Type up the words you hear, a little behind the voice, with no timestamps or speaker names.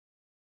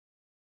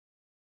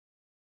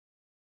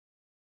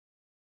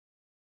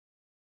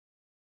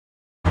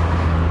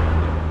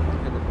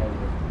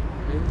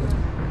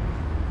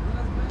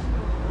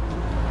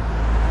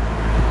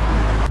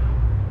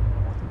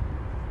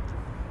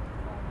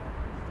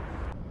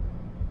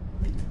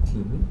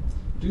Mm-hmm.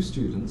 Do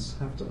students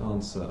have to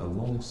answer a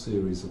long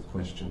series of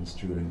questions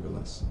during the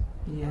lesson?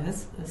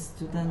 Yes,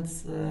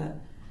 students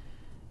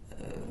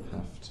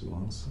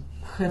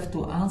have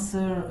to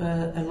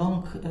answer a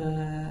long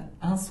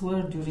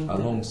answer during a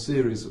long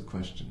series of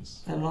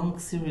questions. A long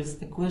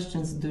series of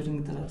questions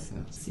during the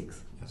lesson. Yes.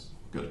 6. Yes,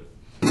 good.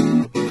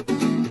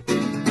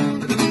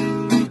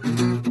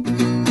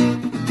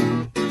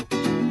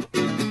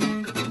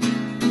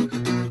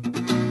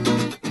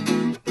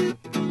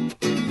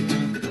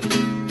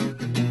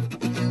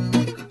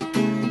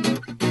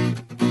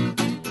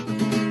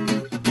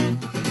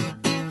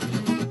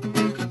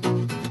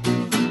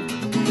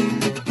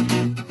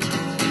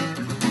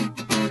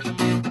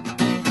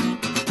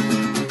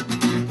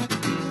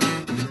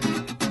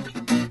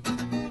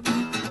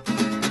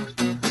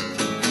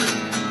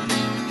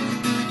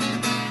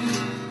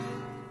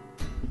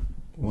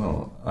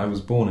 Well, I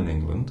was born in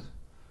England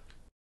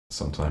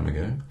some time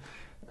ago,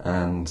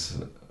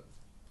 and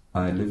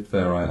I lived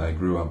there, I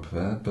grew up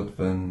there, but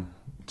then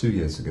 2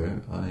 years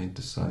ago I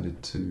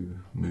decided to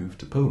move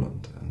to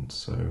Poland, and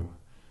so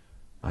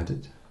I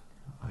did.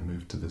 I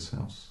moved to this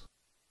house.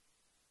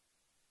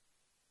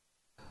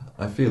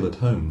 I feel at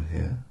home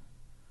here.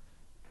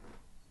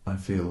 I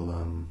feel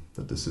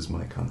that this is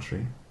my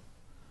country,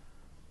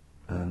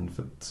 and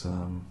that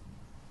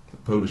the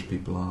Polish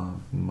people are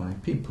my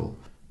people.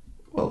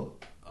 Well,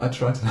 I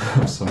try to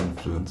have some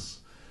influence.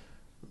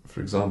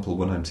 For example,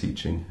 when I'm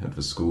teaching at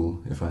the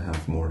school, if I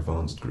have more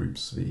advanced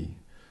groups, the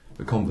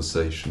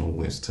conversation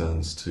always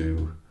turns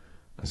to,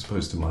 I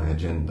suppose, to my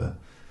agenda,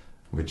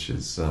 which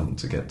is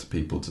to get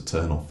people to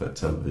turn off their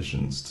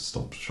televisions, to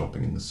stop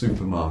shopping in the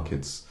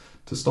supermarkets,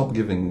 to stop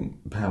giving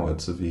power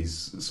to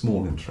these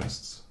small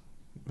interests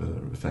that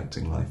are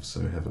affecting life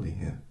so heavily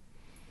here.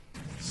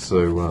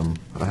 So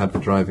I had the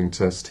driving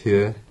test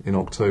here in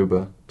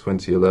October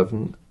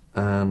 2011,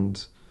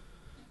 and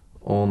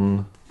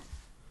on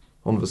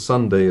the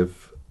Sunday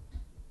of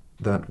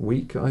that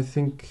week, I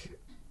think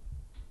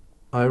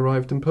I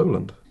arrived in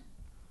Poland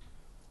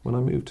when I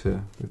moved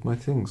here with my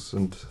things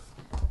and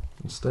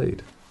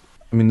stayed.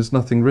 I mean, there's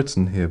nothing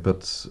written here,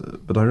 but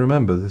I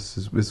remember this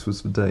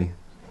was the day,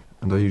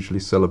 and I usually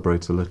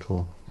celebrate a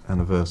little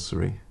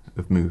anniversary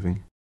of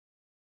moving.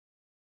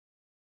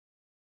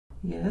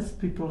 Yes,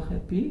 people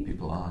happy.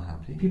 People are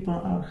happy. People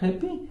are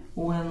happy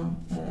when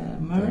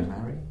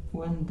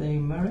when they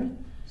marry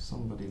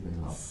somebody they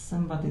love.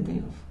 Somebody they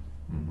love.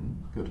 Mm-hmm.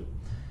 Good.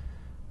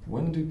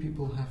 When do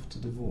people have to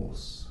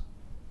divorce?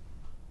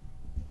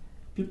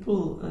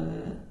 People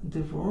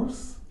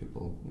divorce.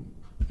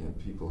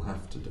 People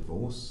have to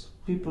divorce.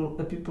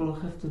 People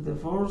have to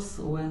divorce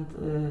when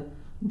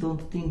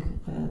don't think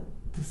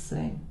the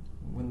same.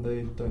 When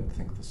they don't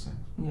think the same.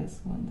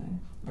 Yes, when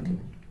they. Okay,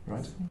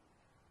 right.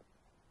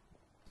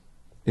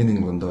 In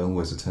England, I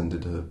always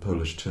attended a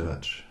Polish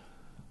church,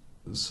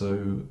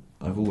 so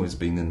I've always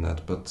been in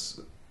that, but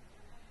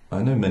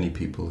I know many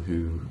people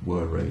who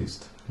were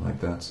raised like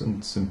that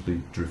and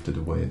simply drifted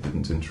away. It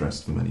didn't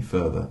interest them any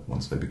further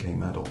once they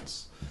became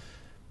adults.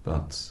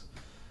 But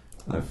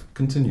I've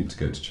continued to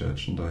go to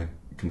church, and I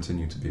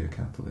continue to be a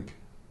Catholic,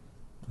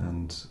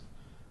 and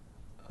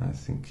I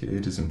think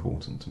it is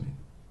important to me.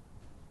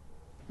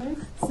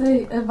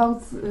 Say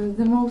about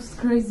the most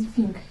crazy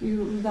thing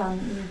you've done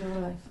in your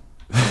life.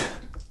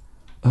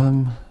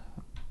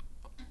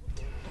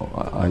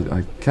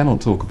 I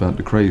cannot talk about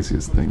the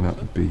craziest thing. That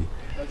would be,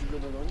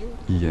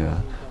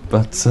 yeah.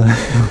 But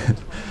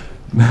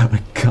no,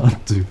 I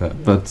can't do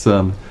that. But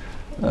some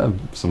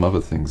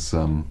other things.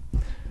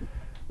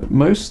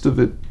 Most of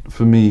it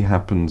for me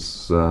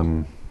happens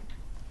in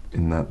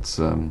that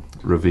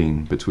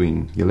ravine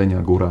between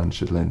Jelenia Góra and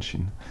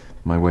Siedlęcin,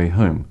 my way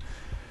home.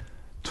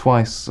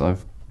 Twice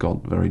I've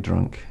got very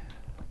drunk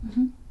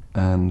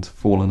and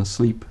fallen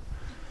asleep.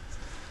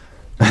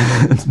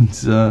 And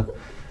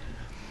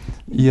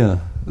yeah,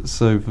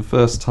 so the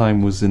first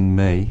time was in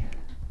May.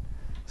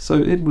 So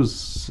it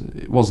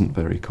wasn't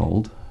very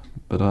cold,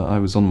 but I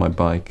was on my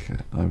bike.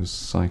 I was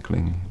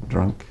cycling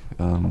drunk.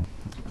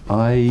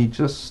 I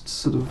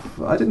just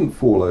I didn't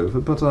fall over,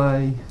 but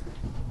I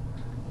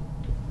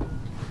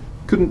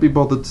couldn't be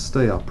bothered to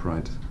stay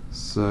upright.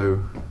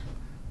 So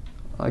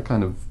I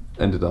kind of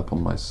ended up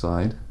on my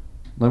side.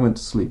 And I went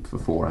to sleep for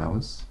 4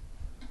 hours.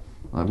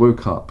 I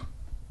woke up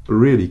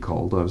really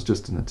cold. I was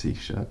just in a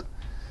t-shirt.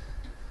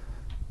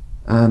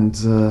 And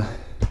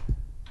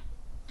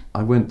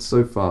I went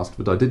so fast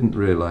that I didn't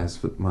realise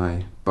that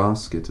my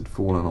basket had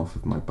fallen off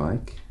of my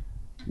bike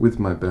with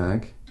my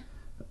bag,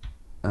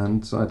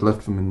 and I'd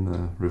left them in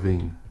the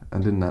ravine.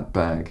 And in that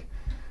bag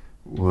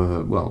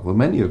were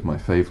many of my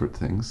favourite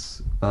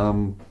things,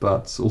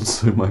 but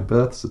also my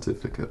birth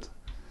certificate.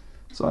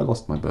 So I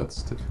lost my birth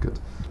certificate.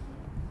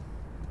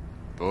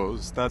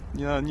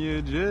 Ostatnia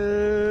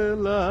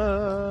niedziela,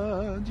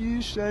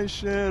 dzisiaj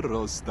się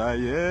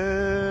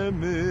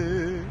rozstajemy,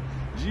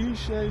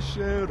 dzisiaj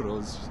się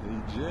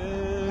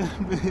rozejdziemy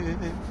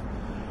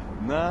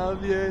na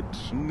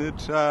wieczny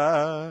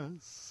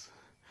czas.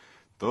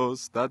 To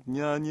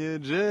ostatnia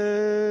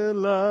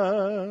niedziela,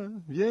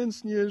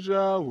 więc nie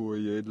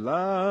żałuję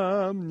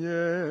dla mnie.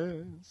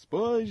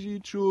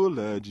 Spojrzyj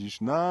czule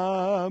dziś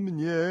na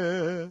mnie,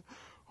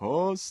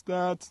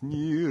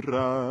 ostatni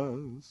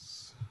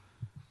raz.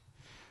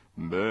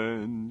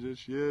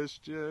 Będziesz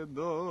jeszcze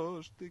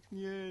dość tych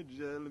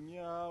niedziel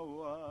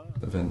miała.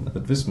 Then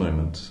at this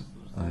moment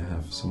I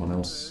have someone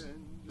else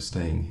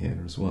staying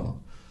here as well,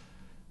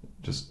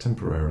 just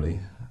temporarily.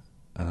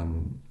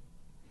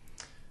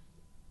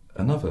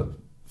 Another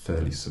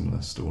fairly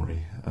similar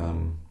story. A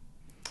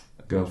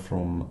girl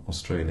from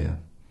Australia.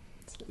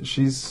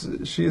 She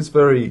is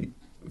very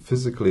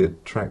physically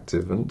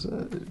attractive, and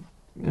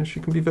you know, she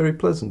can be very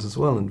pleasant as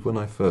well. And when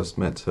I first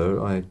met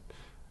her, I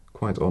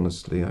quite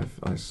honestly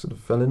I sort of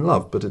fell in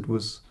love. But it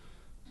was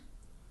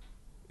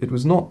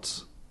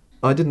not.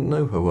 I didn't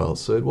know her well,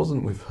 so it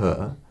wasn't with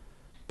her,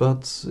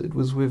 but it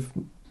was with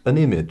an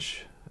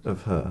image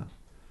of her,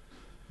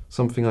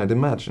 something I'd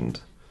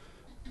imagined.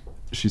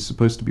 She's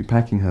supposed to be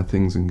packing her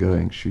things and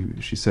going.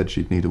 She said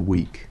she'd need a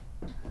week,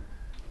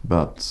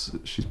 but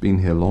she's been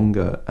here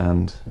longer,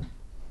 and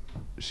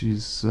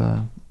she's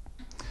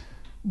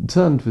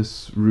turned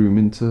this room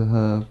into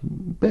her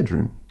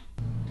bedroom.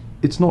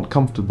 It's not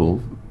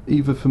comfortable,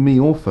 either for me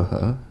or for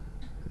her,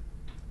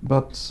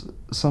 but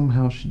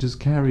somehow she just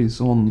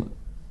carries on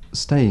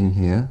staying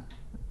here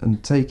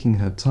and taking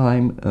her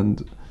time,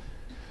 and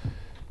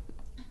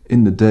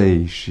in the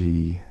day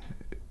she's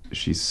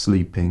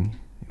sleeping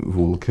with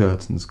all the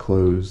curtains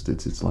closed.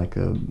 It's like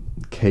a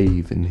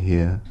cave in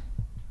here,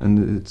 and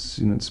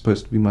it's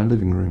supposed to be my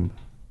living room.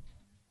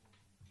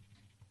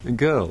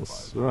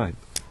 Girls, right.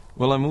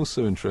 Well, I'm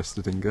also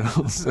interested in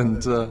girls,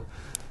 and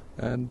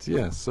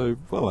yeah, so,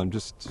 well, I'm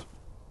just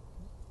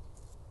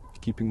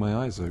keeping my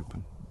eyes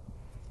open.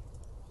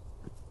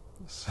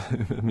 So,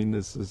 I mean,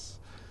 there's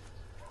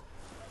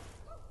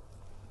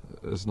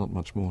not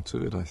much more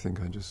to it. I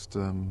think I just,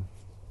 I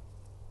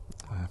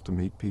have to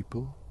meet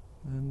people,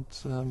 and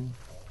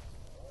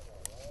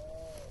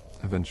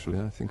eventually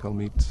I think I'll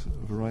meet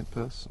the right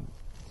person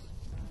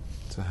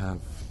to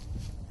have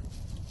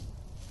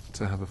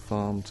a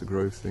farm, to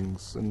grow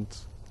things, and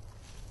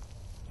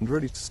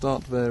really to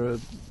start there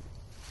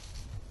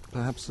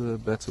perhaps a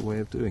better way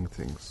of doing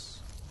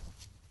things.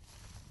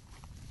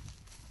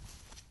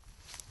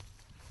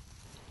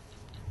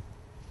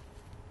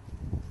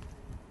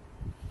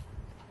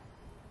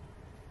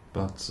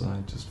 But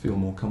I just feel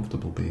more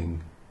comfortable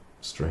being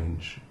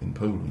strange in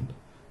Poland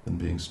than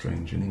being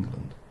strange in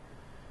England.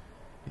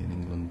 In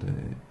England,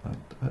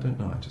 I don't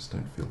know, I just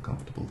don't feel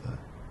comfortable there.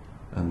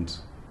 And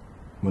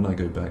when I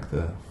go back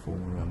there for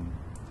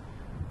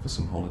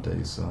some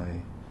holidays,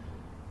 I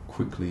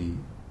quickly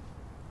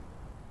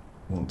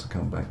want to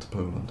come back to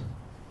Poland.